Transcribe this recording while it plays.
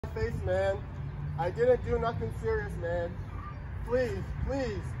Face, man. I didn't do nothing serious, man. Please,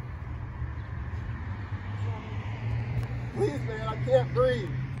 please. Please, man, I can't breathe.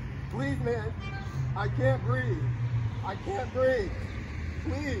 Please, man, I can't breathe. I can't breathe.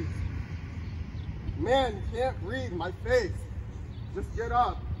 Please. Man, you can't breathe. My face. Just get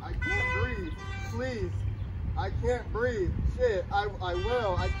up. I can't breathe. Please. I can't breathe. Shit, I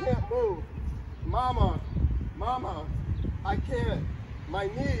will. I can't move. Mama, I can't. My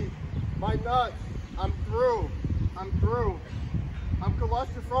knee, my nuts, I'm through. I'm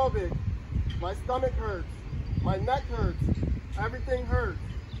claustrophobic. My stomach hurts. My neck hurts. Everything hurts.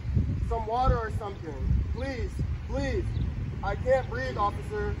 Some water or something. Please, please. I can't breathe,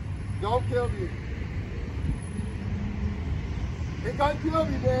 officer. Don't kill me. They gonna kill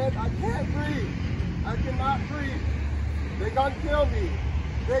me, man. I can't breathe. I cannot breathe. They gonna kill me.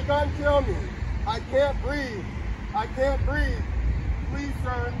 They gonna kill me. I can't breathe. I can't breathe. Please,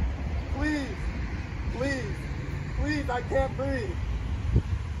 sir. Please. Please. Please, I can't breathe.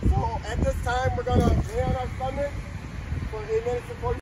 So at this time, we're gonna lay on our stomach for 8 minutes and 40